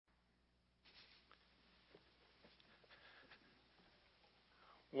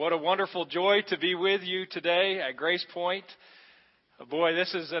What a wonderful joy to be with you today at Grace Point. Boy,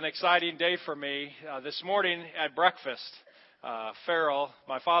 this is an exciting day for me. This morning at breakfast, Farrell,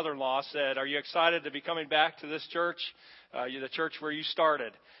 my father-in-law, said, "Are you excited to be coming back to this church, the church where you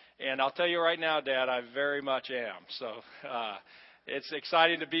started?" And I'll tell you right now, Dad, I very much am. So it's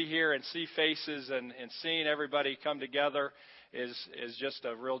exciting to be here and see faces and seeing everybody come together is just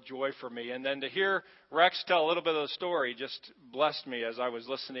a real joy for me. And then to hear Rex tell a little bit of the story just blessed me as I was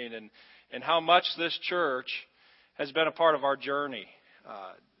listening, and how much this church has been a part of our journey.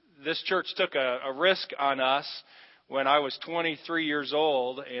 This church took a risk on us when I was 23 years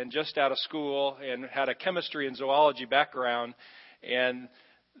old and just out of school and had a chemistry and zoology background. And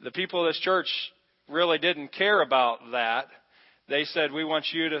the people of this church really didn't care about that. They said, "We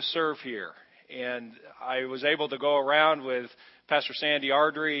want you to serve here." And I was able to go around with Pastor Sandy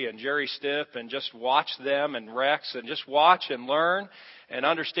Ardrey and Jerry Stipp and just watch them and Rex and just watch and learn and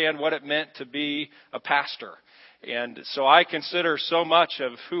understand what it meant to be a pastor. And so I consider so much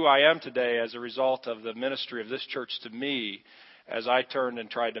of who I am today as a result of the ministry of this church to me as I turned and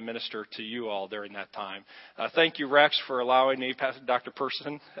tried to minister to you all during that time. Thank you, Rex, for allowing me, Dr.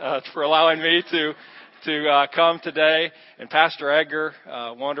 Person, for allowing me to come today. And Pastor Edgar,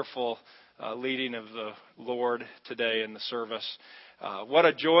 wonderful leading of the Lord today in the service. What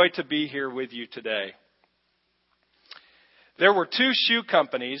a joy to be here with you today. There were two shoe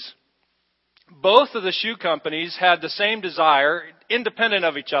companies. Both of the shoe companies had the same desire, independent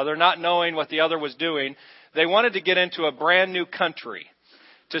of each other, not knowing what the other was doing. They wanted to get into a brand new country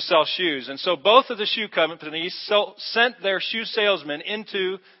to sell shoes. And so both of the shoe companies sent their shoe salesmen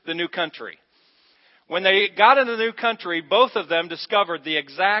into the new country. When they got into the new country, both of them discovered the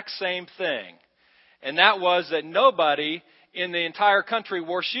exact same thing. And that was that nobody in the entire country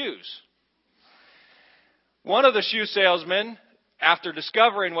wore shoes. One of the shoe salesmen, after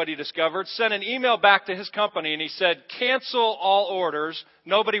discovering what he discovered, sent an email back to his company and he said, "Cancel all orders.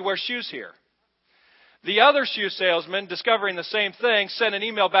 Nobody wears shoes here." The other shoe salesman, discovering the same thing, sent an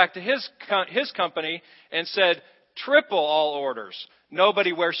email back to his company and said, "Triple all orders.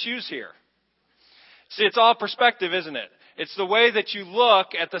 Nobody wears shoes here." See, it's all perspective, isn't it? It's the way that you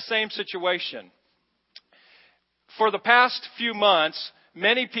look at the same situation. For the past few months,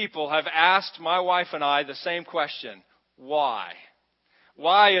 many people have asked my wife and I the same question. Why?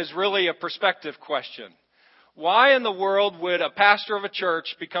 Why is really a perspective question. Why in the world would a pastor of a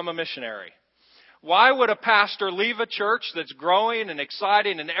church become a missionary? Why would a pastor leave a church that's growing and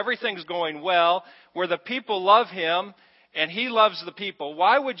exciting and everything's going well, where the people love him and he loves the people?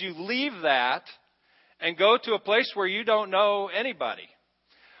 Why would you leave that and go to a place where you don't know anybody?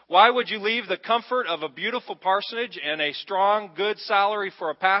 Why would you leave the comfort of a beautiful parsonage and a strong, good salary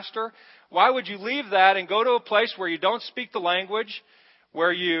for a pastor? Why would you leave that and go to a place where you don't speak the language,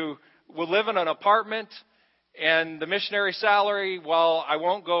 where you will live in an apartment, and the missionary salary, while I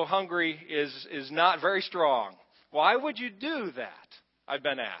won't go hungry, is not very strong? Why would you do that? I've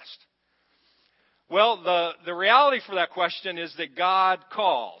been asked. Well, the reality for that question is that God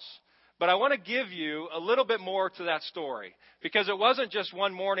calls. But I want to give you a little bit more to that story, because it wasn't just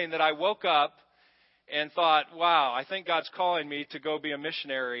one morning that I woke up and thought, wow, I think God's calling me to go be a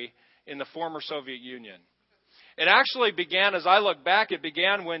missionary in the former Soviet Union. It actually began, as I look back, it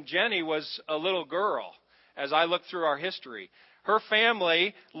began when Jenny was a little girl, as I look through our history. Her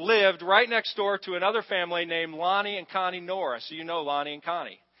family lived right next door to another family named Lonnie and Connie Norris. You know Lonnie and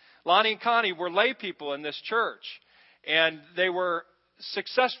Connie. Lonnie and Connie were lay people in this church, and they were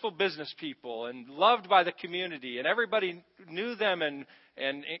successful business people and loved by the community, and everybody knew them and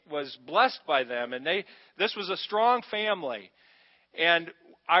it was blessed by them. And this was a strong family. And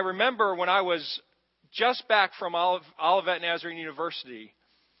I remember when I was just back from Olivet Nazarene University,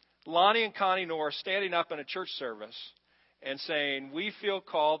 Lonnie and Connie Norris standing up in a church service and saying, "We feel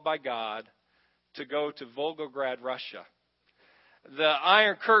called by God to go to Volgograd, Russia." The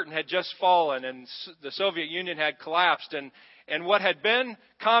Iron Curtain had just fallen and the Soviet Union had collapsed, and what had been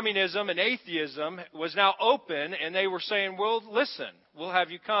communism and atheism was now open, and they were saying, "Well, listen, we'll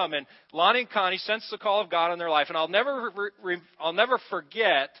have you come." And Lonnie and Connie sensed the call of God in their life. And I'll never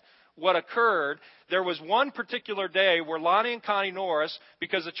forget what occurred. There was one particular day where Lonnie and Connie Norris,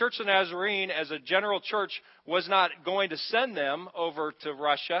 because the Church of the Nazarene as a general church was not going to send them over to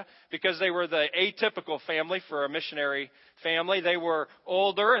Russia because they were the atypical family for a missionary family. They were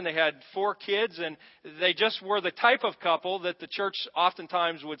older and they had 4 kids, and they just were the type of couple that the church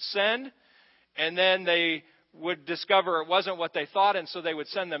oftentimes would send, and then they would discover it wasn't what they thought, and so they would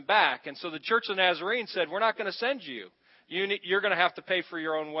send them back. And so the Church of the Nazarene said, "We're not going to send you. You're going to have to pay for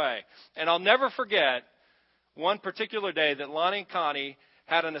your own way." And I'll never forget one particular day that Lonnie and Connie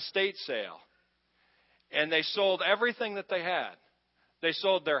had an estate sale. And they sold everything that they had. They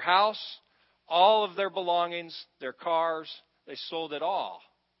sold their house, all of their belongings, their cars. They sold it all.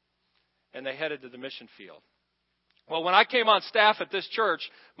 And they headed to the mission field. Well, when I came on staff at this church,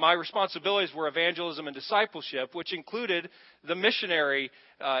 my responsibilities were evangelism and discipleship, which included the missionary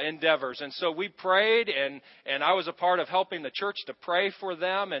endeavors. And so we prayed, and I was a part of helping the church to pray for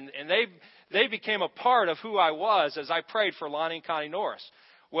them. And they became a part of who I was as I prayed for Lonnie and Connie Norris.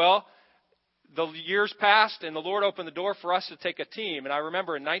 Well, the years passed, and the Lord opened the door for us to take a team. And I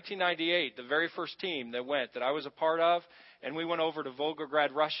remember in 1998, the very first team that went, that I was a part of, and we went over to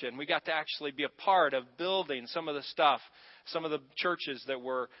Volgograd, Russia, and we got to actually be a part of building some of the stuff, some of the churches that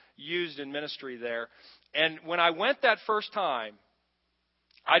were used in ministry there. And when I went that first time,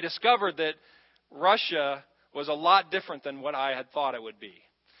 I discovered that Russia was a lot different than what I had thought it would be.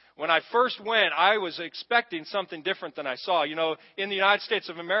 When I first went, I was expecting something different than I saw. You know, in the United States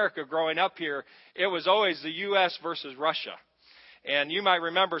of America, growing up here, it was always the U.S. versus Russia. And you might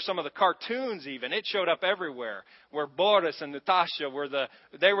remember some of the cartoons even. It showed up everywhere, where Boris and Natasha were the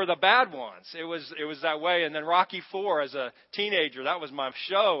bad ones. It was that way. And then Rocky IV as a teenager, that was my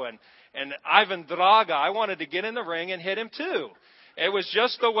show. And Ivan Draga, I wanted to get in the ring and hit him too. It was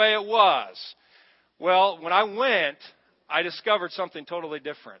just the way it was. Well, when I went, I discovered something totally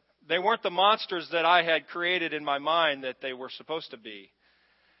different. They weren't the monsters that I had created in my mind that they were supposed to be.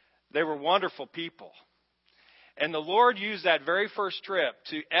 They were wonderful people. And the Lord used that very first trip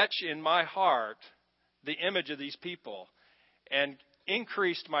to etch in my heart the image of these people and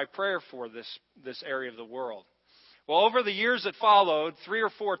increased my prayer for this area of the world. Well, over the years that followed, 3 or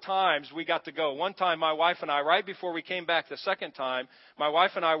 4 times we got to go. One time my wife and I, right before we came back the second time, my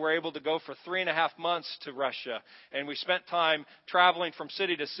wife and I were able to go for 3.5 months to Russia. And we spent time traveling from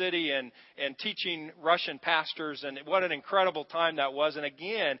city to city and teaching Russian pastors. And what an incredible time that was. And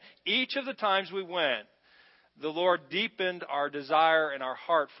again, each of the times we went, the Lord deepened our desire and our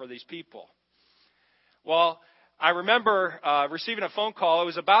heart for these people. Well, I remember receiving a phone call. It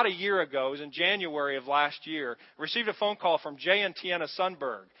was about a year ago. It was in January of last year. I received a phone call from Jay and Tiana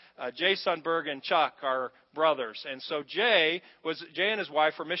Sundberg. Jay Sundberg and Chuck are brothers. And so Jay and his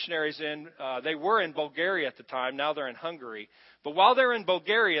wife were missionaries they were in Bulgaria at the time. Now they're in Hungary. But while they're in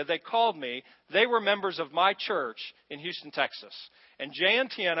Bulgaria, they called me. They were members of my church in Houston, Texas. And Jay and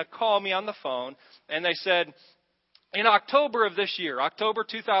Tiana called me on the phone, and they said, in October of this year, October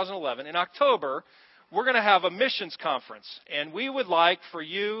 2011, in October, we're going to have a missions conference. And we would like for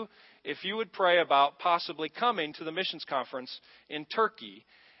you, if you would pray about possibly coming to the missions conference in Turkey.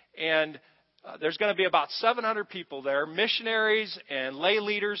 And there's going to be about 700 people there, missionaries and lay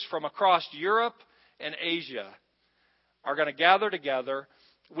leaders from across Europe and Asia are going to gather together.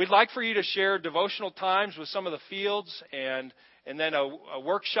 We'd like for you to share devotional times with some of the fields and then a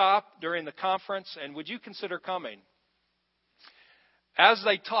workshop during the conference. And would you consider coming? As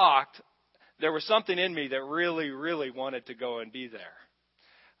they talked, there was something in me that really, really wanted to go and be there.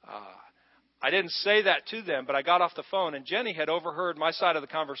 I didn't say that to them, but I got off the phone, and Jenny had overheard my side of the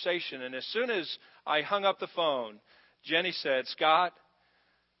conversation. And as soon as I hung up the phone, Jenny said, "Scott,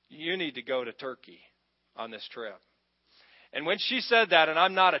 you need to go to Turkey on this trip." And when she said that, and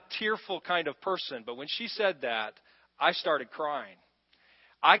I'm not a tearful kind of person, but when she said that, I started crying.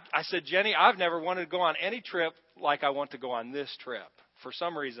 I said, "Jenny, I've never wanted to go on any trip like I want to go on this trip. For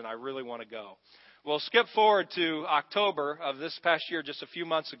some reason, I really want to go." Well, skip forward to October of this past year, just a few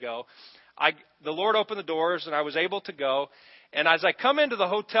months ago. The Lord opened the doors, and I was able to go. And as I come into the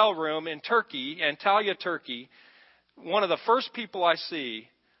hotel room in Turkey, Antalya, Turkey, one of the first people I see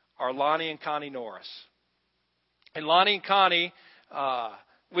are Lonnie and Connie Norris. And Lonnie and Connie,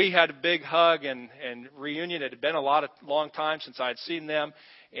 we had a big hug and reunion. It had been a long time since I had seen them.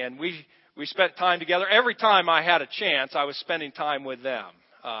 And we spent time together. Every time I had a chance, I was spending time with them.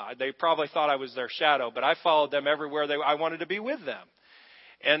 They probably thought I was their shadow, but I followed them everywhere I wanted to be with them.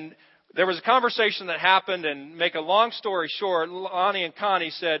 And there was a conversation that happened, and make a long story short, Lonnie and Connie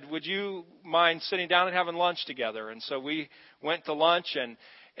said, "Would you mind sitting down and having lunch together?" And so we went to lunch, and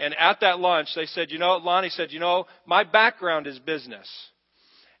at that lunch, they said, Lonnie said, my background is business.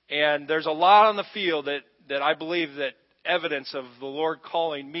 And there's a lot on the field that I believe that evidence of the Lord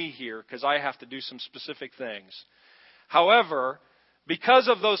calling me here, because I have to do some specific things. However, because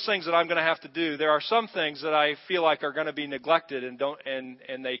of those things that I'm going to have to do, there are some things that I feel like are going to be neglected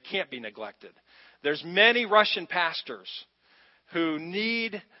and they can't be neglected. There's many Russian pastors who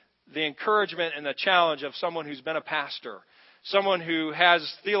need the encouragement and the challenge of someone who's been a pastor, someone who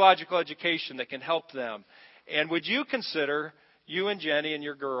has theological education that can help them. And would you consider, you and Jenny and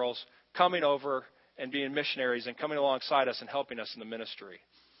your girls, coming over and being missionaries and coming alongside us and helping us in the ministry.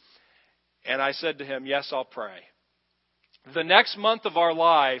 And I said to him, yes, I'll pray. The next month of our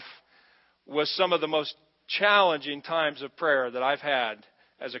life was some of the most challenging times of prayer that I've had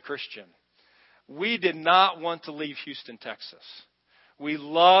as a Christian. We did not want to leave Houston, Texas. We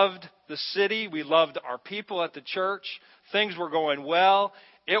loved the city. We loved our people at the church. Things were going well.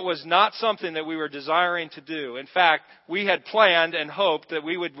 It was not something that we were desiring to do. In fact, we had planned and hoped that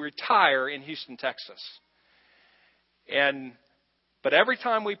we would retire in Houston, Texas. But every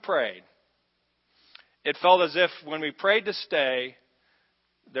time we prayed, it felt as if when we prayed to stay,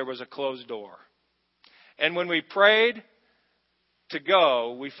 there was a closed door. And when we prayed to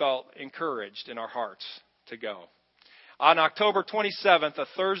go, we felt encouraged in our hearts to go. On October 27th, a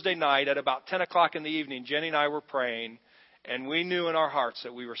Thursday night at about 10 o'clock in the evening, Jenny and I were praying, and we knew in our hearts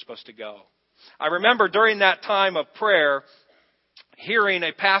that we were supposed to go. I remember during that time of prayer hearing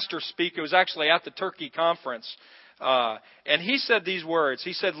a pastor speak. It was actually at the Turkey conference. And he said these words.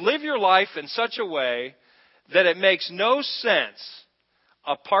 He said, live your life in such a way that it makes no sense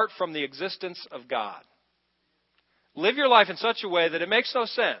apart from the existence of God. Live your life in such a way that it makes no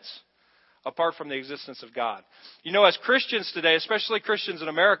sense apart from the existence of God. You know, as Christians today, especially Christians in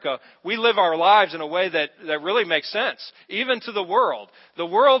America, we live our lives in a way that really makes sense, even to the world. The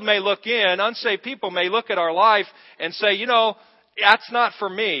world may look in, unsaved people may look at our life and say, you know, that's not for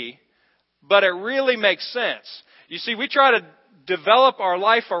me, but it really makes sense. You see, we try to develop our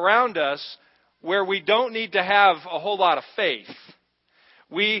life around us where we don't need to have a whole lot of faith.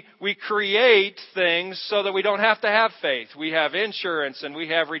 We create things so that we don't have to have faith. We have insurance and we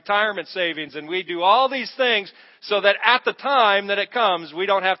have retirement savings and we do all these things so that at the time that it comes, we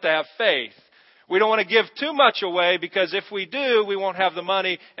don't have to have faith. We don't want to give too much away because if we do, we won't have the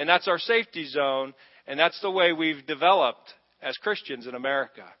money, and that's our safety zone. And that's the way we've developed as Christians in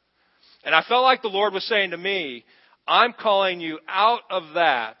America. And I felt like the Lord was saying to me, I'm calling you out of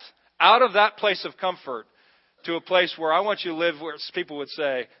that place of comfort, to a place where I want you to live where people would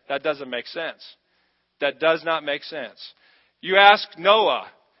say, that doesn't make sense. That does not make sense. You ask Noah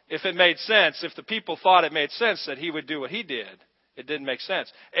if it made sense, if the people thought it made sense that he would do what he did. It didn't make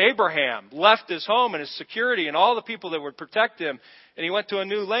sense. Abraham left his home and his security and all the people that would protect him, and he went to a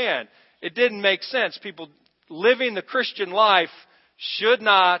new land. It didn't make sense. People living the Christian life should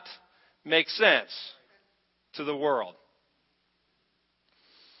not make sense to the world.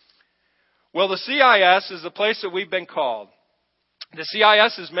 Well, the CIS is the place that we've been called. The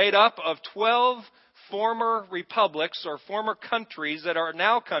CIS is made up of 12 former republics or former countries that are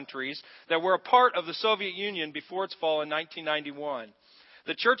now countries that were a part of the Soviet Union before its fall in 1991.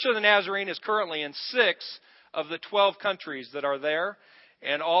 The Church of the Nazarene is currently in 6 of the 12 countries that are there,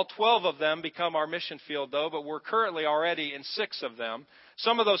 and all 12 of them become our mission field, though, but we're currently already in 6 of them.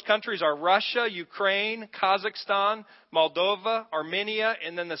 Some of those countries are Russia, Ukraine, Kazakhstan, Moldova, Armenia,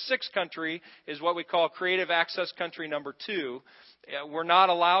 and then the 6th country is what we call Creative Access Country number 2. We're not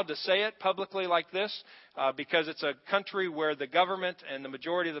allowed to say it publicly like this because it's a country where the government and the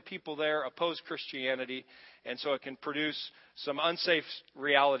majority of the people there oppose Christianity, and so it can produce some unsafe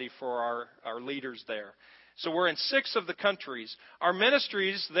reality for our leaders there. So we're in 6 of the countries. Our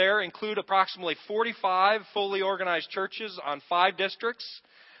ministries there include approximately 45 fully organized churches on 5 districts.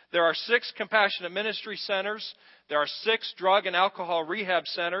 There are 6 compassionate ministry centers. There are 6 drug and alcohol rehab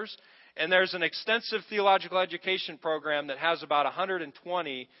centers. And there's an extensive theological education program that has about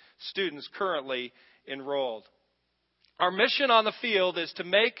 120 students currently enrolled. Our mission on the field is to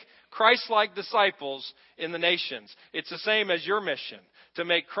make Christ-like disciples in the nations. It's the same as your mission, to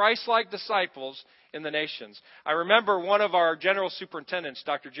make Christ-like disciples in the nations. I remember one of our general superintendents,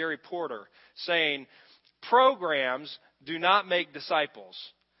 Dr. Jerry Porter, saying, programs do not make disciples.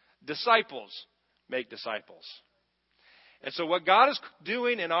 Disciples make disciples. And so what God is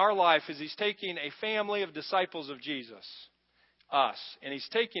doing in our life is He's taking a family of disciples of Jesus, us, and He's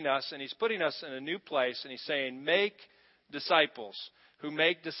taking us and He's putting us in a new place, and He's saying, make disciples who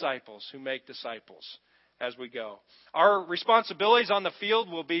make disciples who make disciples as we go. Our responsibilities on the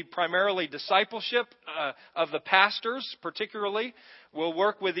field will be primarily discipleship of the pastors, particularly. We'll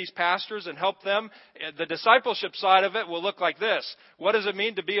work with these pastors and help them. The discipleship side of it will look like this. What does it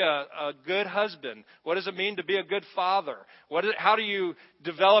mean to be a good husband? What does it mean to be a good father? How do you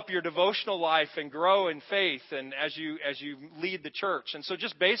develop your devotional life and grow in faith and as you lead the church? And so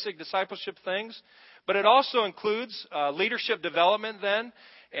just basic discipleship things. But it also includes leadership development then.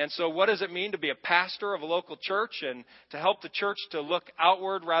 And so what does it mean to be a pastor of a local church and to help the church to look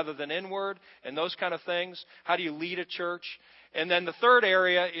outward rather than inward and those kind of things? How do you lead a church? And then the third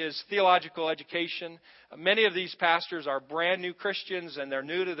area is theological education. Many of these pastors are brand new Christians, and they're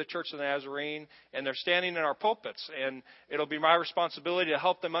new to the Church of the Nazarene, and they're standing in our pulpits. And it'll be my responsibility to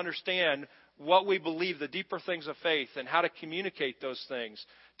help them understand what we believe, the deeper things of faith, and how to communicate those things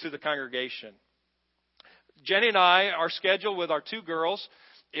to the congregation. Jenny and I, our schedule with our two girls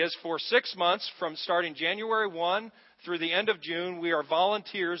is for 6 months from starting January 1 through the end of June. We are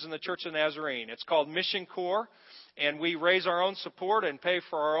volunteers in the Church of the Nazarene. It's called Mission Corps, and we raise our own support and pay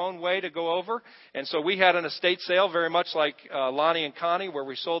for our own way to go over. And so we had an estate sale, very much like Lonnie and Connie, where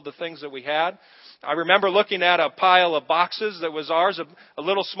we sold the things that we had. I remember looking at a pile of boxes that was ours, a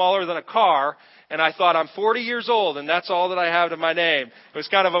little smaller than a car, and I thought, I'm 40 years old, and that's all that I have to my name. It was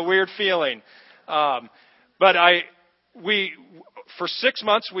kind of a weird feeling. But for 6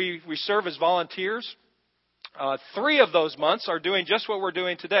 months, we serve as volunteers. 3 of those months are doing just what we're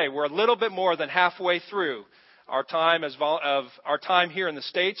doing today. We're a little bit more than halfway through our time our time here in the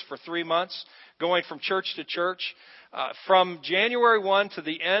States for 3 months, going from church to church. From January 1 to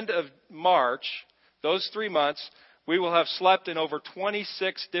the end of March, those 3 months, we will have slept in over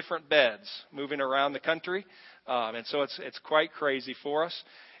 26 different beds moving around the country. And so it's quite crazy for us.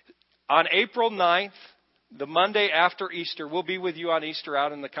 On April 9th, the Monday after Easter, we'll be with you on Easter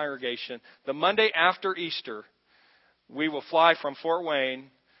out in the congregation. The Monday after Easter, we will fly from Fort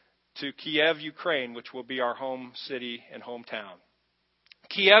Wayne to Kiev, Ukraine, which will be our home city and hometown.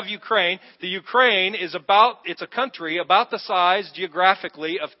 Kiev, Ukraine. The Ukraine is it's a country about the size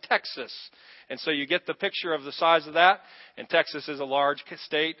geographically of Texas. And so you get the picture of the size of that. And Texas is a large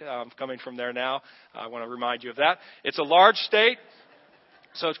state. I'm coming from there now. I want to remind you of that. It's a large state.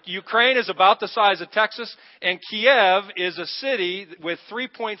 So Ukraine is about the size of Texas, and Kiev is a city with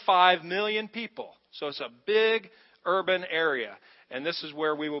 3.5 million people. So it's a big urban area, and this is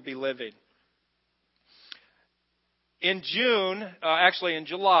where we will be living. In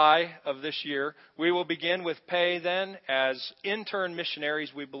July of this year, we will begin with pay then as intern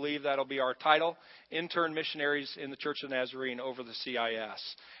missionaries. We believe that'll be our title, intern missionaries in the Church of the Nazarene over the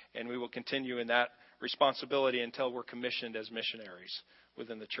CIS. And we will continue in that responsibility until we're commissioned as missionaries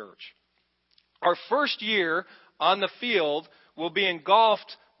within the church. Our first year on the field will be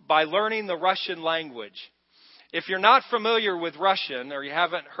engulfed by learning the Russian language. If you're not familiar with Russian, or you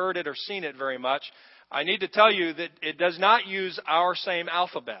haven't heard it or seen it very much, I need to tell you that it does not use our same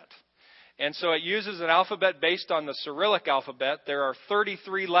alphabet. And so it uses an alphabet based on the Cyrillic alphabet. There are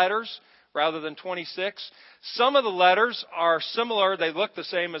 33 letters rather than 26. Some of the letters are similar. They look the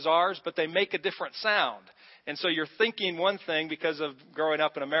same as ours, but they make a different sound. And so you're thinking one thing because of growing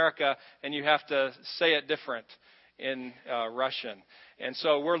up in America, and you have to say it different in Russian. And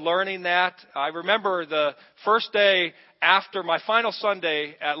so we're learning that. I remember the first day after my final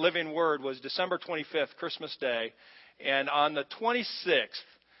Sunday at Living Word was December 25th, Christmas Day. And on the 26th,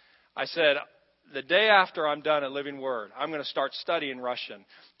 I said, the day after I'm done at Living Word, I'm going to start studying Russian.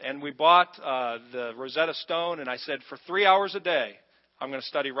 And we bought the Rosetta Stone, and I said, for 3 hours a day, I'm going to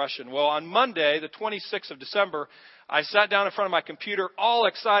study Russian. Well, on Monday, the 26th of December, I sat down in front of my computer, all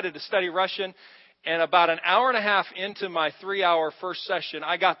excited to study Russian. And about an hour and a half into my 3-hour first session,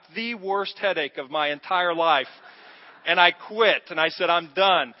 I got the worst headache of my entire life. And I quit. And I said, I'm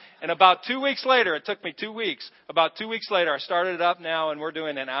done. And about 2 weeks later, it took me 2 weeks. About 2 weeks later, I started it up now, and we're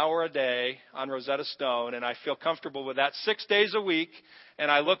doing an hour a day on Rosetta Stone. And I feel comfortable with that 6 days a week. And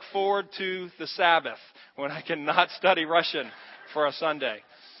I look forward to the Sabbath when I can not study Russian for a Sunday.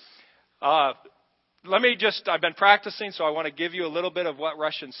 I've been practicing, so I want to give you a little bit of what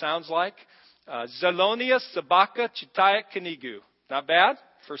Russian sounds like. Zelonia Sabaka Chitaya Knigu. Not bad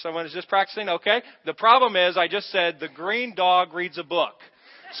for someone who's just practicing? Okay. The problem is I just said the green dog reads a book.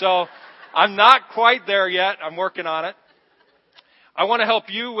 So I'm not quite there yet. I'm working on it. I want to help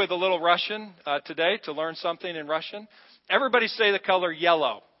you with a little Russian today to learn something in Russian. Everybody say the color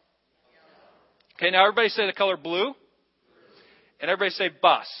yellow. Okay, now everybody say the color blue. And everybody say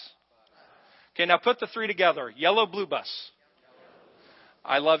bus. Okay, now put the 3 together. Yellow, blue bus.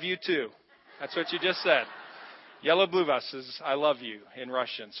 I love you too. That's what you just said. Yellow, blue bus is I love you in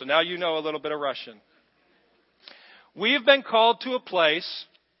Russian. So now you know a little bit of Russian. We have been called to a place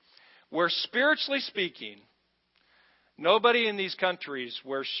where, spiritually speaking, nobody in these countries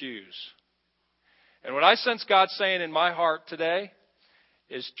wears shoes. And what I sense God saying in my heart today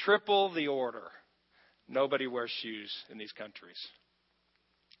is triple the order. Nobody wears shoes in these countries.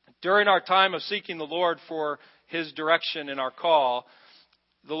 During our time of seeking the Lord for His direction in our call,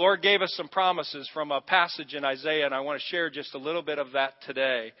 the Lord gave us some promises from a passage in Isaiah, and I want to share just a little bit of that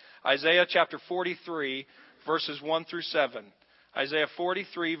today. Isaiah chapter 43, verses 1 through 7. Isaiah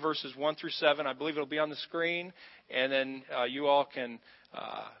 43, verses 1 through 7. I believe it'll be on the screen. And then you all can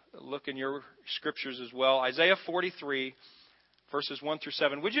look in your scriptures as well. Isaiah 43, verses 1 through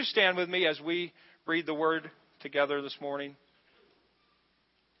 7. Would you stand with me as we read the word together this morning?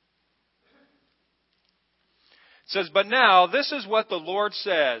 It says, "But now this is what the Lord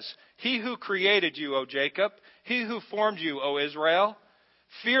says, He who created you, O Jacob, He who formed you, O Israel.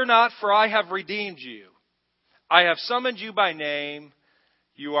 Fear not, for I have redeemed you. I have summoned you by name.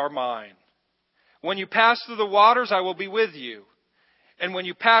 You are mine. When you pass through the waters, I will be with you. And when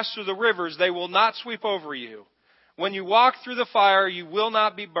you pass through the rivers, they will not sweep over you. When you walk through the fire, you will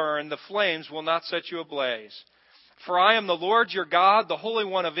not be burned. The flames will not set you ablaze. For I am the Lord your God, the Holy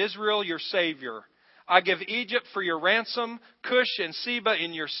One of Israel, your Savior. I give Egypt for your ransom, Cush and Seba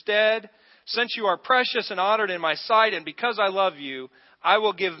in your stead. Since you are precious and honored in my sight, and because I love you, I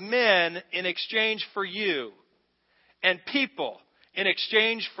will give men in exchange for you, and people in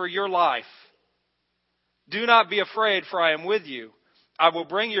exchange for your life. Do not be afraid, for I am with you. I will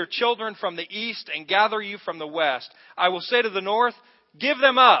bring your children from the east and gather you from the west. I will say to the north, give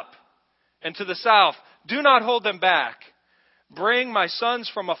them up, and to the south, do not hold them back. Bring my sons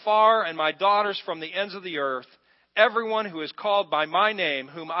from afar and my daughters from the ends of the earth, everyone who is called by my name,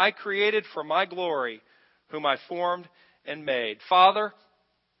 whom I created for my glory, whom I formed and made." Father,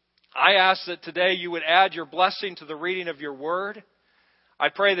 I ask that today you would add your blessing to the reading of your word. I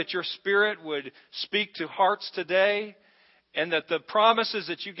pray that your Spirit would speak to hearts today, and that the promises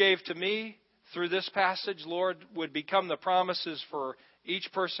that you gave to me through this passage, Lord, would become the promises for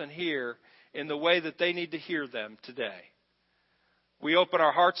each person here in the way that they need to hear them today. We open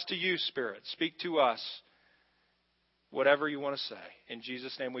our hearts to you, Spirit. Speak to us whatever you want to say. In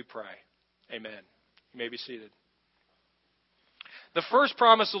Jesus' name we pray. Amen. You may be seated. The first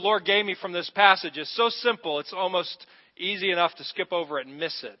promise the Lord gave me from this passage is so simple, it's almost easy enough to skip over it and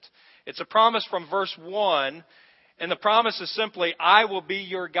miss it. It's a promise from verse 1, and the promise is simply, I will be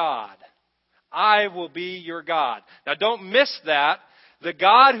your God. I will be your God. Now don't miss that. The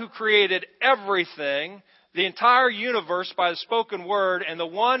God who created everything, the entire universe by the spoken word, and the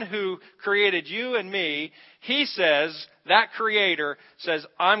one who created you and me, He says, that Creator says,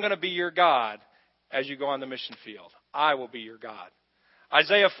 I'm going to be your God as you go on the mission field. I will be your God.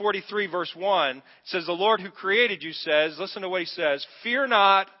 Isaiah 43 verse 1 says, the Lord who created you says, listen to what He says, fear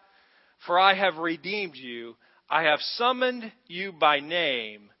not, for I have redeemed you. I have summoned you by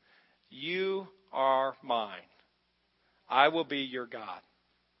name. You are mine. I will be your God.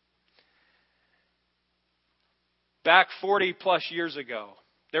 Back 40 plus years ago,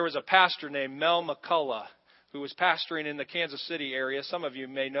 there was a pastor named Mel McCullough who was pastoring in the Kansas City area. Some of you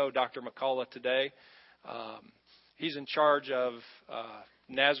may know Dr. McCullough today. He's in charge of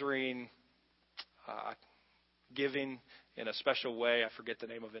Nazarene giving in a special way. I forget the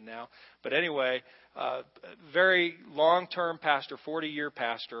name of it now. But anyway, very long-term pastor, 40-year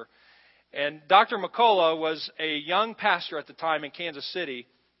pastor. And Dr. McCullough was a young pastor at the time in Kansas City.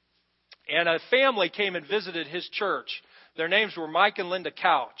 And a family came and visited his church. Their names were Mike and Linda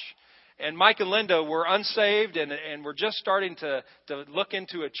Couch. And Mike and Linda were unsaved and were just starting to look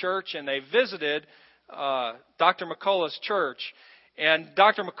into a church. And they visited Dr. McCullough's church. And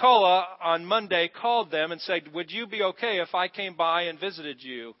Dr. McCullough on Monday called them and said, would you be okay if I came by and visited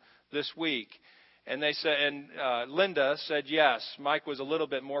you this week? And they said, and Linda said yes. Mike was a little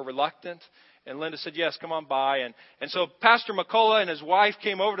bit more reluctant. And Linda said, yes, come on by. And so Pastor McCullough and his wife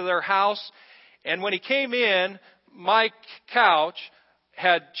came over to their house. And when he came in, Mike Couch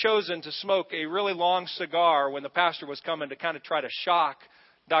had chosen to smoke a really long cigar when the pastor was coming to kind of try to shock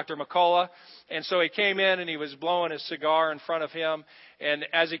Dr. McCullough. And so he came in and he was blowing his cigar in front of him. And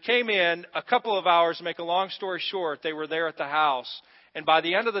as he came in, a couple of hours, to make a long story short, they were there at the house. And by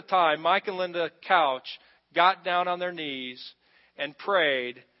the end of the time, Mike and Linda Couch got down on their knees and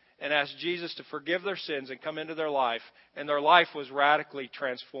prayed and asked Jesus to forgive their sins and come into their life. And their life was radically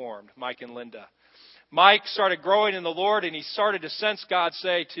transformed, Mike and Linda. Mike started growing in the Lord, and he started to sense God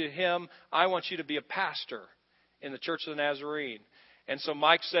say to him, I want you to be a pastor in the Church of the Nazarene. And so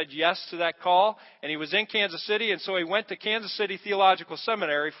Mike said yes to that call, and he was in Kansas City, and so he went to Kansas City Theological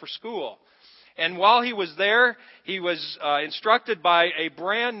Seminary for school. And while he was there, he was instructed by a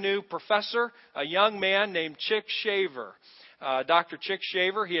brand new professor, a young man named Chick Shaver. Dr. Chick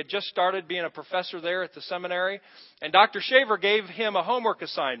Shaver, he had just started being a professor there at the seminary. And Dr. Shaver gave him a homework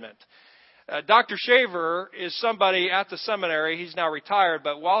assignment. Dr. Shaver is somebody at the seminary. He's now retired.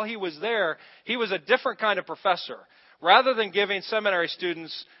 But while he was there, he was a different kind of professor. Rather than giving seminary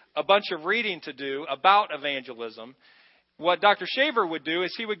students a bunch of reading to do about evangelism, what Dr. Shaver would do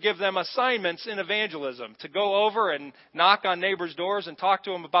is he would give them assignments in evangelism to go over and knock on neighbors' doors and talk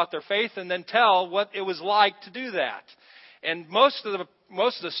to them about their faith and then tell what it was like to do that. And most of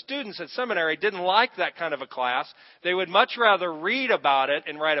the students at seminary didn't like that kind of a class. They would much rather read about it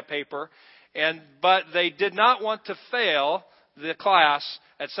and write a paper, but they did not want to fail the class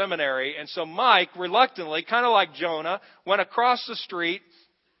at seminary. And so Mike, reluctantly, kind of like Jonah, went across the street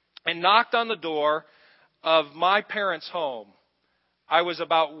and knocked on the door of my parents' home. I was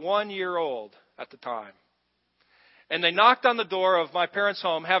about 1 year old at the time. And they knocked on the door of my parents'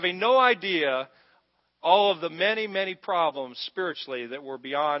 home, having no idea all of the many, many problems spiritually that were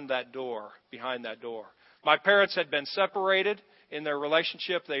behind that door. My parents had been separated in their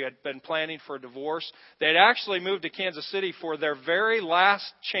relationship. They had been planning for a divorce. They had actually moved to Kansas City for their very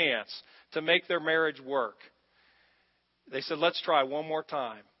last chance to make their marriage work. They said, let's try one more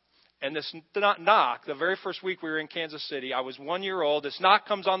time. And this knock, the very first week we were in Kansas City, I was 1 year old. This knock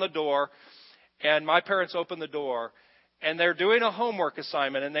comes on the door, and my parents open the door. And they're doing a homework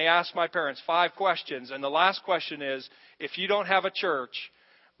assignment, and they ask my parents 5 questions. And the last question is, if you don't have a church,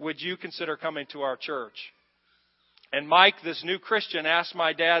 would you consider coming to our church? And Mike, this new Christian, asked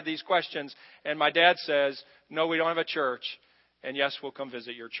my dad these questions, and my dad says, no, we don't have a church, and yes, we'll come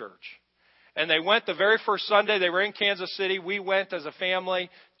visit your church. And they went the very first Sunday. They were in Kansas City. We went as a family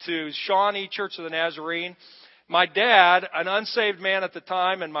to Shawnee Church of the Nazarene. My dad, an unsaved man at the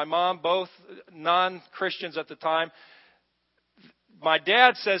time, and my mom, both non-Christians at the time, my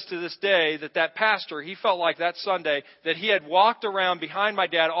dad says to this day that pastor, he felt like that Sunday that he had walked around behind my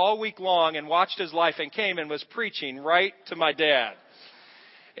dad all week long and watched his life and came and was preaching right to my dad.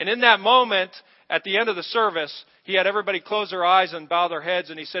 And in that moment, at the end of the service, he had everybody close their eyes and bow their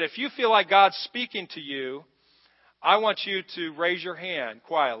heads. And he said, if you feel like God's speaking to you, I want you to raise your hand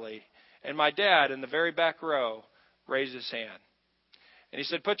quietly. And my dad in the very back row raised his hand. And he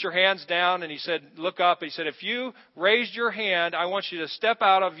said, put your hands down. And he said, look up. He said, if you raised your hand, I want you to step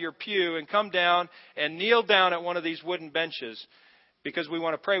out of your pew and come down and kneel down at one of these wooden benches because we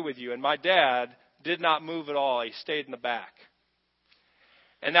want to pray with you. And my dad did not move at all. He stayed in the back.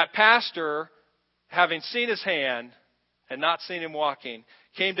 And that pastor, having seen his hand and not seen him walking,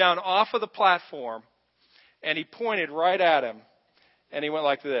 came down off of the platform and he pointed right at him. And he went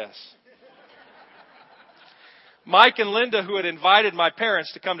like this. Mike and Linda, who had invited my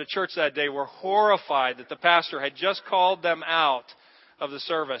parents to come to church that day, were horrified that the pastor had just called them out of the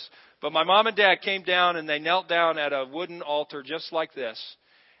service. But my mom and dad came down and they knelt down at a wooden altar just like this.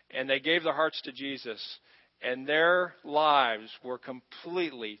 And they gave their hearts to Jesus. And their lives were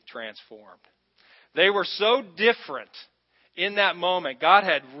completely transformed. They were so different in that moment. God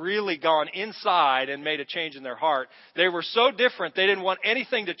had really gone inside and made a change in their heart. They were so different, they didn't want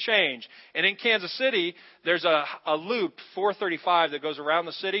anything to change. And in Kansas City, there's a loop, 435, that goes around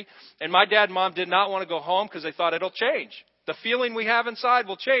the city. And my dad and mom did not want to go home because they thought it'll change. The feeling we have inside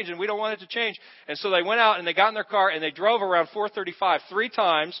will change, and we don't want it to change. And so they went out and they got in their car and they drove around 435 3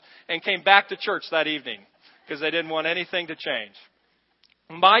 times and came back to church that evening because they didn't want anything to change.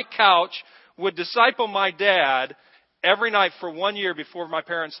 Mike Couch would disciple my dad every night for 1 year before my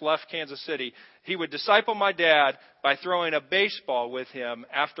parents left Kansas City. He would disciple my dad by throwing a baseball with him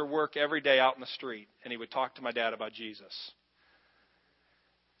after work every day out in the street. And he would talk to my dad about Jesus.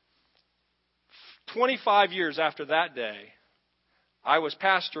 25 years after that day, I was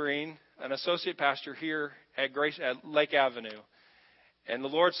pastoring, an associate pastor here at Lake Avenue. And the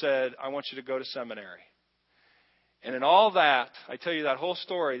Lord said, I want you to go to seminary. And in all that, I tell you that whole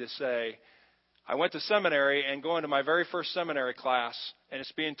story to say, I went to seminary and going to my very first seminary class, and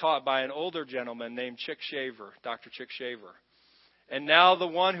it's being taught by an older gentleman named Chick Shaver, Dr. Chick Shaver. And now the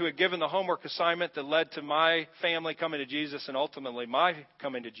one who had given the homework assignment that led to my family coming to Jesus and ultimately my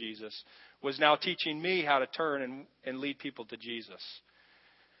coming to Jesus was now teaching me how to turn and lead people to Jesus.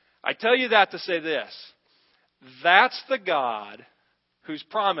 I tell you that to say this. That's the God who's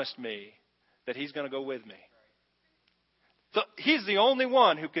promised me that He's going to go with me. He's the only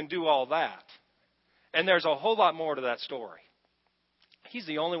one who can do all that. And there's a whole lot more to that story. He's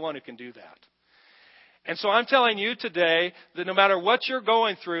the only one who can do that. And so I'm telling you today that no matter what you're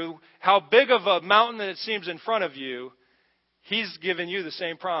going through, how big of a mountain that it seems in front of you, He's given you the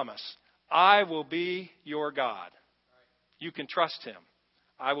same promise. I will be your God. You can trust Him.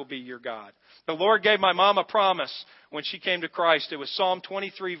 I will be your God. The Lord gave my mom a promise when she came to Christ. It was Psalm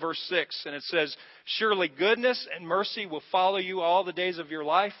 23, verse 6. And it says, surely goodness and mercy will follow you all the days of your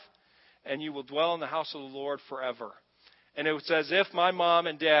life, and you will dwell in the house of the Lord forever. And it was as if my mom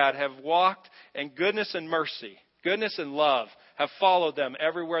and dad have walked, and goodness and mercy, goodness and love have followed them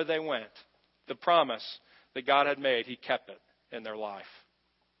everywhere they went. The promise that God had made, He kept it in their life.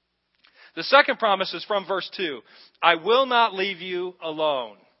 The second promise is from verse 2. I will not leave you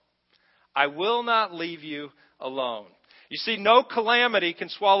alone. I will not leave you alone. You see, no calamity can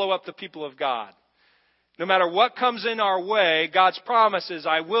swallow up the people of God. No matter what comes in our way, God's promise is,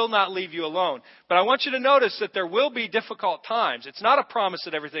 I will not leave you alone. But I want you to notice that there will be difficult times. It's not a promise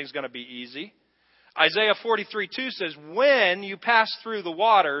that everything's going to be easy. Isaiah 43:2 says, when you pass through the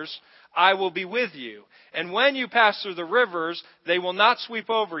waters, I will be with you. And when you pass through the rivers, they will not sweep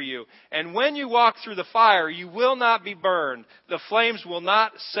over you. And when you walk through the fire, you will not be burned. The flames will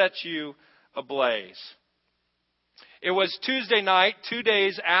not set you ablaze. It was Tuesday night, 2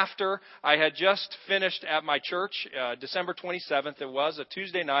 days after I had just finished at my church, December 27th. It was a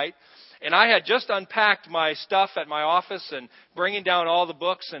Tuesday night. And I had just unpacked my stuff at my office and bringing down all the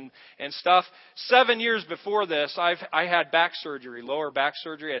books and stuff. 7 years before this, I had back surgery, lower back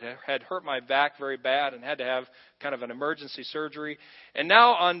surgery. It had hurt my back very bad and had to have kind of an emergency surgery. And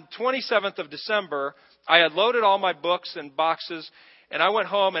now on 27th of December, I had loaded all my books and boxes. And I went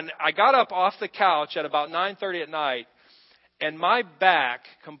home and I got up off the couch at about 9:30 at night, and my back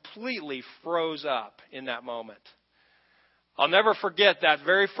completely froze up in that moment. I'll never forget that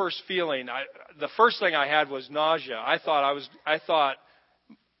very first feeling. The first thing I had was nausea. I thought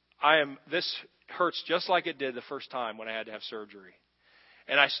this hurts just like it did the first time when I had to have surgery.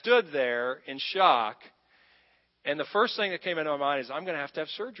 And I stood there in shock, and the first thing that came into my mind is, I'm going to have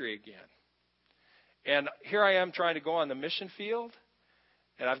surgery again. And here I am trying to go on the mission field.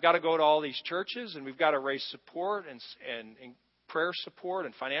 And I've got to go to all these churches, and we've got to raise support and prayer support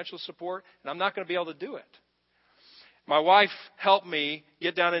and financial support, and I'm not going to be able to do it. My wife helped me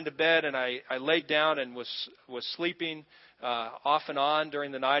get down into bed, and I laid down and was sleeping off and on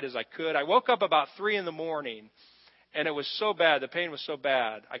during the night as I could. I woke up about 3 in the morning, and it was so bad. The pain was so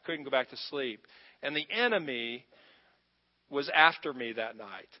bad, I couldn't go back to sleep. And the enemy was after me that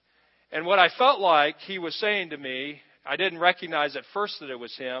night. And what I felt like he was saying to me, I didn't recognize at first that it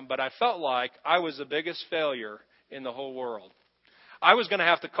was him, but I felt like I was the biggest failure in the whole world. I was going to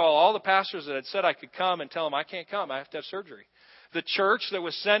have to call all the pastors that had said I could come and tell them I can't come. I have to have surgery. The church that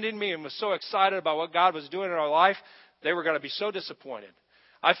was sending me and was so excited about what God was doing in our life, they were going to be so disappointed.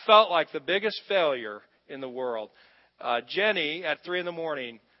 I felt like the biggest failure in the world. Jenny, at 3 in the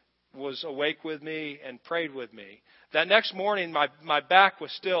morning, was awake with me and prayed with me. That next morning, my back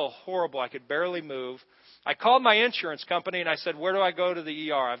was still horrible. I could barely move. I called my insurance company and I said, where do I go to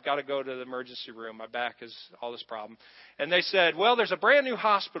the ER? I've got to go to the emergency room. My back is all this problem. And they said, well, there's a brand new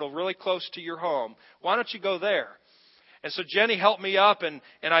hospital really close to your home. Why don't you go there? And so Jenny helped me up, and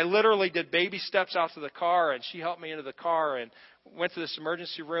I literally did baby steps out to the car, and she helped me into the car and went to this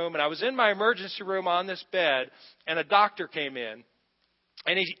emergency room. And I was in my emergency room on this bed, and a doctor came in.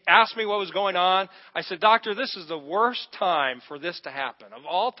 And he asked me what was going on. I said, Doctor, this is the worst time for this to happen. Of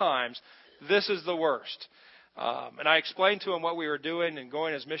all times, this is the worst. And I explained to him what we were doing and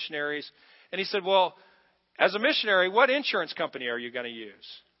going as missionaries. And he said, well, as a missionary, what insurance company are you going to use?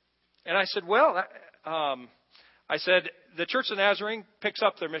 And I said, well, the Church of Nazarene picks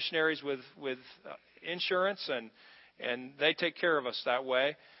up their missionaries with insurance, and they take care of us that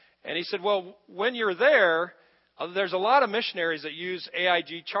way. And he said, well, when you're there, there's a lot of missionaries that use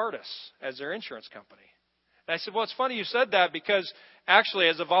AIG Chartis as their insurance company. And I said, well, it's funny you said that, because actually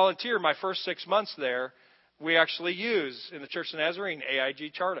as a volunteer, my first 6 months there, we actually use in the Church of Nazarene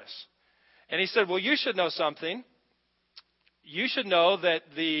AIG Chartis. And he said, well, you should know something. You should know that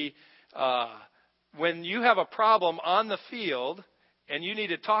when you have a problem on the field and you need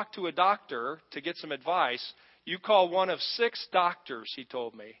to talk to a doctor to get some advice, you call one of 6 doctors, he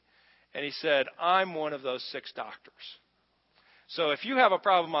told me. And he said, I'm one of those 6 doctors. So if you have a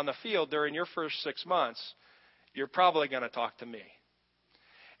problem on the field during your first 6 months, you're probably going to talk to me.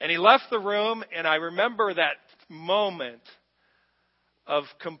 And he left the room, and I remember that moment of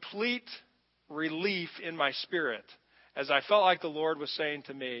complete relief in my spirit as I felt like the Lord was saying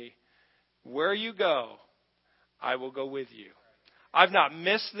to me, where you go, I will go with you. I've not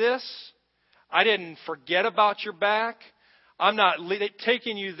missed this. I didn't forget about your back. I'm not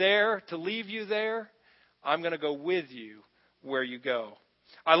taking you there to leave you there. I'm going to go with you where you go.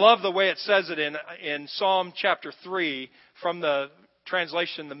 I love the way it says it in Psalm chapter 3 from the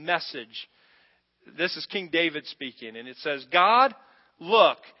translation, The Message. This is King David speaking, and it says, God,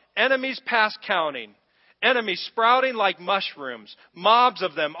 look, enemies past counting, enemies sprouting like mushrooms, mobs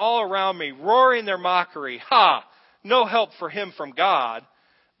of them all around me, roaring their mockery. Ha! No help for him from God.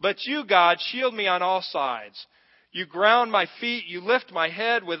 But you, God, shield me on all sides. You ground my feet, you lift my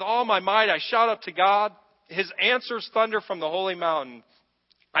head. With all my might I shout up to God. His answers thunder from the holy mountain.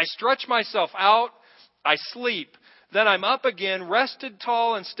 I stretch myself out I sleep. Then I'm up again, rested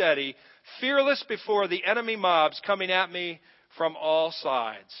tall and steady, fearless before the enemy mobs coming at me from all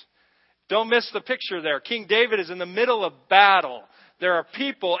sides. Don't miss the picture there. King David is in the middle of battle. There are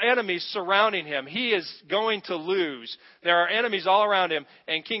people, enemies surrounding him. He is going to lose. There are enemies all around him.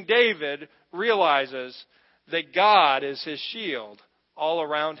 And King David realizes that God is his shield all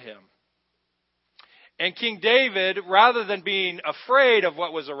around him. And King David, rather than being afraid of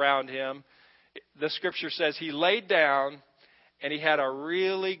what was around him, the scripture says he laid down and he had a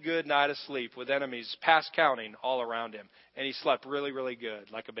really good night of sleep with enemies past counting all around him. And he slept really, really good,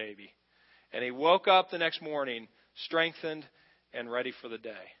 like a baby. And he woke up the next morning strengthened and ready for the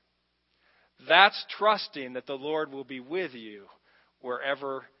day. That's trusting that the Lord will be with you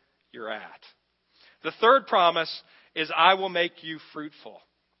wherever you're at. The third promise is, I will make you fruitful.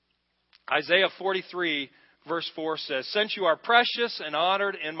 Isaiah 43 verse 4 says, since you are precious and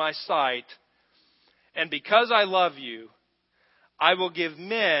honored in my sight, and because I love you, I will give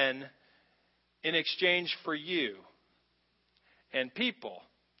men in exchange for you, and people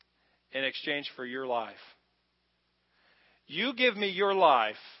in exchange for your life. You give me your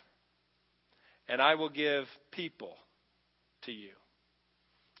life, and I will give people to you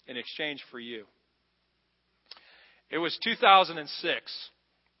in exchange for you. It was 2006,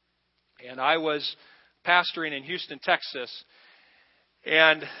 and I was pastoring in Houston, Texas,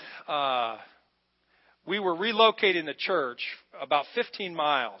 and we were relocating the church about 15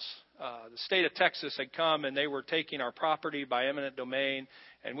 miles. The state of Texas had come, and they were taking our property by eminent domain,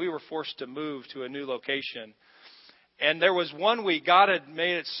 and we were forced to move to a new location. And there was one week, God had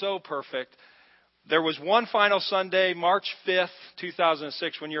made it so perfect. There was one final Sunday, March 5th,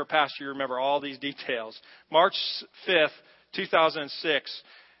 2006. When you're a pastor, you remember all these details. March 5th, 2006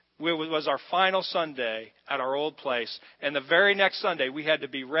 was our final Sunday at our old place. And the very next Sunday, we had to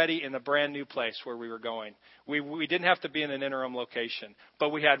be ready in the brand new place where we were going. We didn't have to be in an interim location. But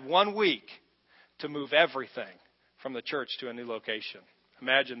we had 1 week to move everything from the church to a new location.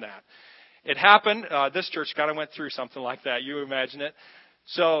 Imagine that. It happened. This church kind of went through something like that. You imagine it.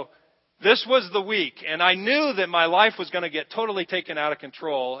 So this was the week, and I knew that my life was going to get totally taken out of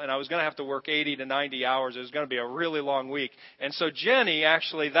control, and I was going to have to work 80 to 90 hours. It was going to be a really long week. And so Jenny,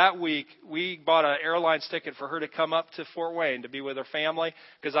 actually, that week, we bought an airlines ticket for her to come up to Fort Wayne to be with her family,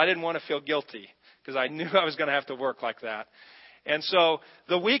 because I didn't want to feel guilty, because I knew I was going to have to work like that. And so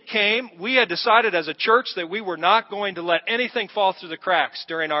the week came. We had decided as a church that we were not going to let anything fall through the cracks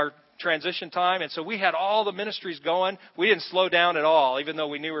during our transition time. And so we had all the ministries going. We didn't slow down at all, even though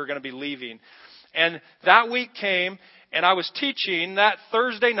we knew we were going to be leaving. And that week came, and I was teaching. That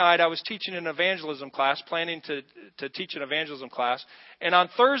Thursday night, I was teaching an evangelism class, planning to teach an evangelism class. And on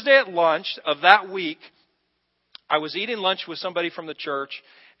Thursday at lunch of that week, I was eating lunch with somebody from the church,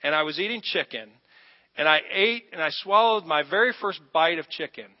 and I was eating chicken. And I ate and I swallowed my very first bite of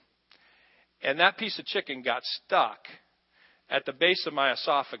chicken. And that piece of chicken got stuck at the base of my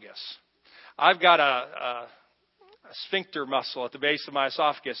esophagus. I've got a sphincter muscle at the base of my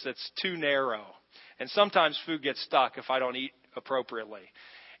esophagus that's too narrow. And sometimes food gets stuck if I don't eat appropriately.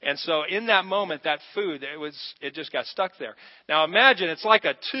 And so in that moment, that food, it just got stuck there. Now imagine it's like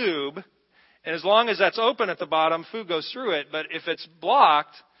a tube, and as long as that's open at the bottom, food goes through it. But if it's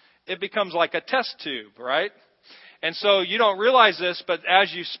blocked, it becomes like a test tube, right? And so you don't realize this, but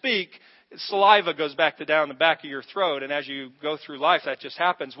as you speak, saliva goes down the back of your throat, and as you go through life, that just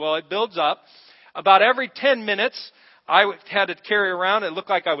happens. Well, it builds up. About every 10 minutes, I had to carry around, it looked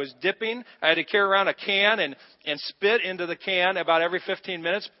like I was dipping. I had to carry around a can and spit into the can about every 15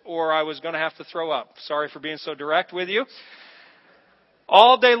 minutes, or I was going to have to throw up. Sorry for being so direct with you.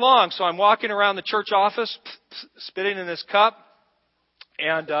 All day long, so I'm walking around the church office, spitting in this cup,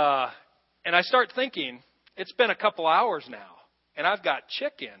 and I start thinking, it's been a couple hours now, and I've got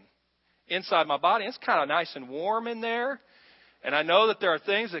chicken inside my body. It's kind of nice and warm in there. And I know that there are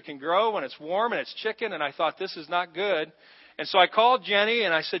things that can grow when it's warm and it's chicken. And I thought, this is not good. And so I called Jenny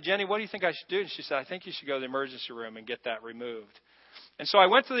and I said, Jenny, what do you think I should do? And she said, I think you should go to the emergency room and get that removed. And so I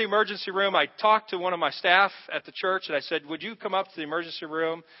went to the emergency room. I talked to one of my staff at the church and I said, would you come up to the emergency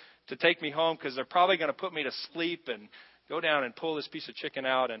room to take me home? Because they're probably going to put me to sleep and go down and pull this piece of chicken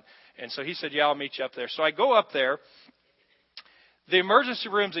out. And so he said, yeah, I'll meet you up there. So I go up there. The emergency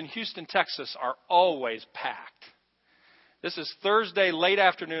rooms in Houston, Texas are always packed. This is Thursday, late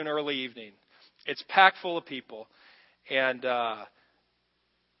afternoon, early evening. It's packed full of people. And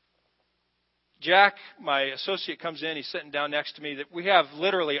Jack, my associate, comes in. He's sitting down next to me. We have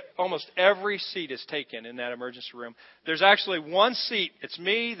literally almost every seat is taken in that emergency room. There's actually one seat. It's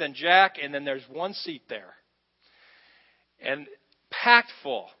me, then Jack, and then there's one seat there. And packed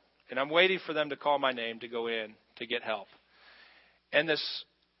full. And I'm waiting for them to call my name to go in to get help. And this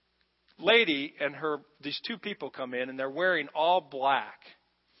lady and these two people come in, and they're wearing all black.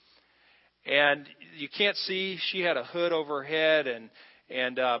 And you can't see. She had a hood over her head,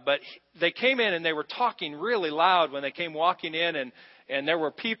 but they came in and they were talking really loud when they came walking in, and there were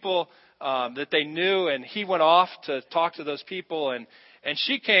people that they knew, and he went off to talk to those people, and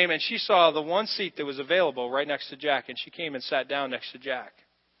she came and she saw the one seat that was available right next to Jack, and she came and sat down next to Jack.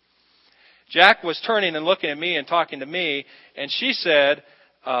 Jack was turning and looking at me and talking to me, and she said,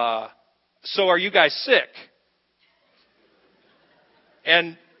 "So are you guys sick?"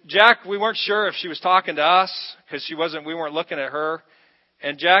 And Jack, we weren't sure if she was talking to us because we weren't looking at her.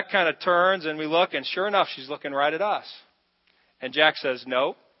 And Jack kind of turns and we look, and sure enough, she's looking right at us. And Jack says,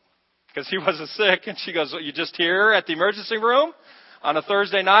 "No," because he wasn't sick. And she goes, "You just here at the emergency room on a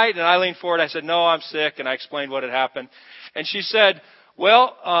Thursday night?" And I leaned forward. I said, "No, I'm sick." And I explained what had happened. And she said,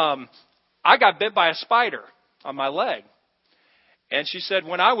 "Well, I got bit by a spider on my leg." And she said,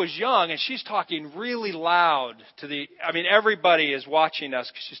 "When I was young," and she's talking really loud everybody is watching us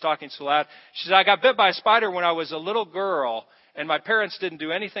because she's talking so loud. She said, "I got bit by a spider when I was a little girl, and my parents didn't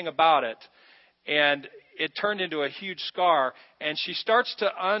do anything about it. And it turned into a huge scar." And she starts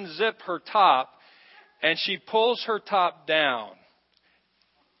to unzip her top, and she pulls her top down.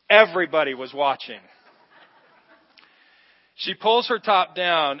 Everybody was watching. She pulls her top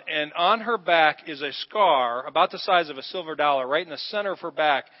down, and on her back is a scar about the size of a silver dollar right in the center of her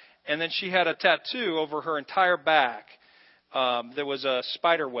back. And then she had a tattoo over her entire back. There was a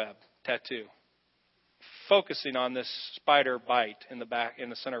spider web tattoo focusing on this spider bite in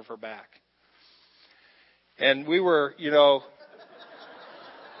the center of her back. And we were,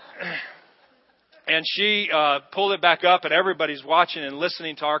 and she pulled it back up, and everybody's watching and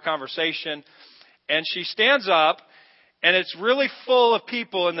listening to our conversation. And she stands up, and it's really full of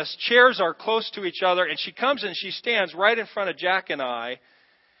people, and the chairs are close to each other. And she comes and she stands right in front of Jack and I,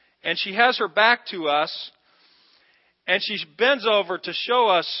 and she has her back to us, and she bends over to show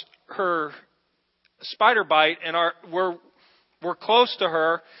us her spider bite, and we're close to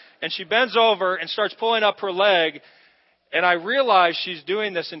her, and she bends over and starts pulling up her leg, and I realize she's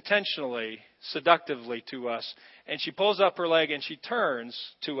doing this intentionally, seductively to us. And she pulls up her leg and she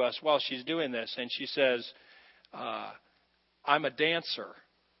turns to us while she's doing this, and she says, "I'm a dancer.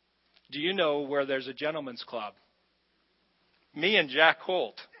 Do you know where there's a gentleman's club?" Me and Jack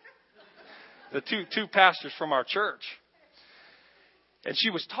Holt, the two pastors from our church. And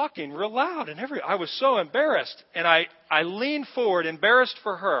she was talking real loud, and I was so embarrassed. And I leaned forward, embarrassed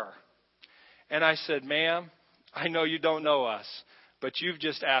for her. And I said, "Ma'am, I know you don't know us, but you've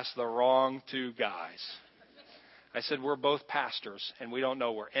just asked the wrong two guys." I said, "We're both pastors, and we don't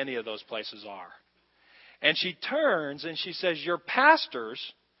know where any of those places are." And she turns and she says, "You're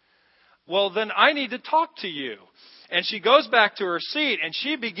pastors? Well, then I need to talk to you." And she goes back to her seat, and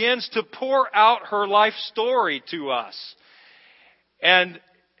she begins to pour out her life story to us. And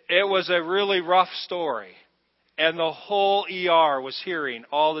it was a really rough story. And the whole ER was hearing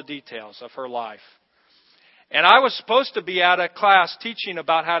all the details of her life. And I was supposed to be at a class teaching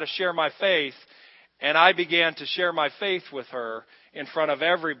about how to share my faith. And I began to share my faith with her in front of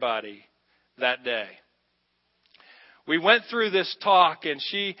everybody that day. We went through this talk, and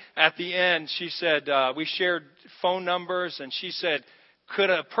at the end, she said, we shared phone numbers, and she said,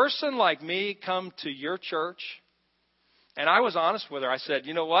 "Could a person like me come to your church?" And I was honest with her. I said,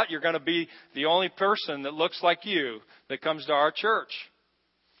 "You know what? You're going to be the only person that looks like you that comes to our church.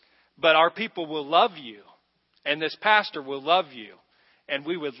 But our people will love you, and this pastor will love you, and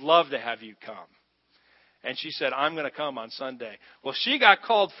we would love to have you come." And she said, "I'm going to come on Sunday." Well, she got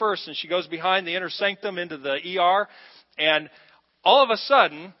called first, and she goes behind the inner sanctum into the ER. And all of a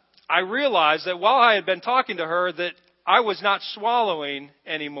sudden, I realized that while I had been talking to her, that I was not swallowing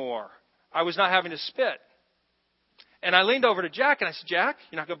anymore. I was not having to spit. And I leaned over to Jack, and I said, "Jack,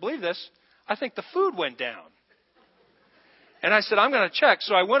 you're not going to believe this. I think the food went down." And I said, "I'm going to check."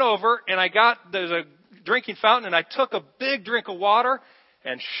 So I went over, and there's a drinking fountain, and I took a big drink of water,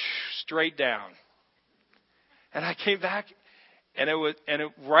 and straight down. And I came back, and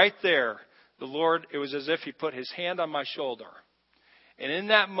right there, the Lord, it was as if He put His hand on my shoulder. And in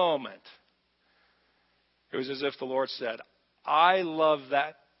that moment, it was as if the Lord said, "I love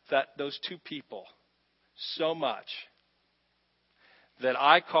those two people so much that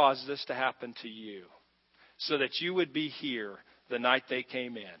I caused this to happen to you so that you would be here the night they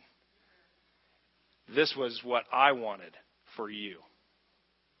came in. This was what I wanted for you."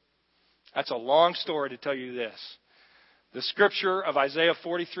 That's a long story to tell you this. The scripture of Isaiah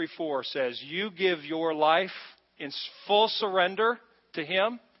 43:4 says, "You give your life in full surrender to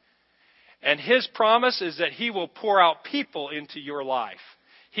Him, And His promise is that He will pour out people into your life.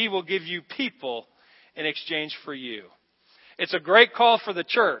 He will give you people in exchange for you. It's a great call for the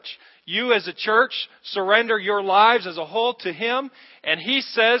church. You as a church surrender your lives as a whole to Him. And He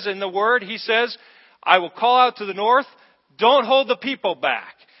says in the Word, He says, I will call out to the north, don't hold the people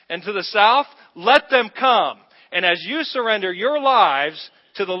back. And to the south, let them come. And as you surrender your lives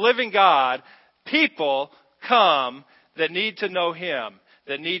to the living God, people come that need to know Him,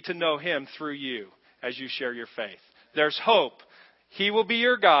 that need to know Him through you as you share your faith. There's hope. He will be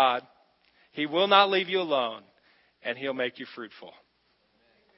your God. He will not leave you alone. And He'll make you fruitful.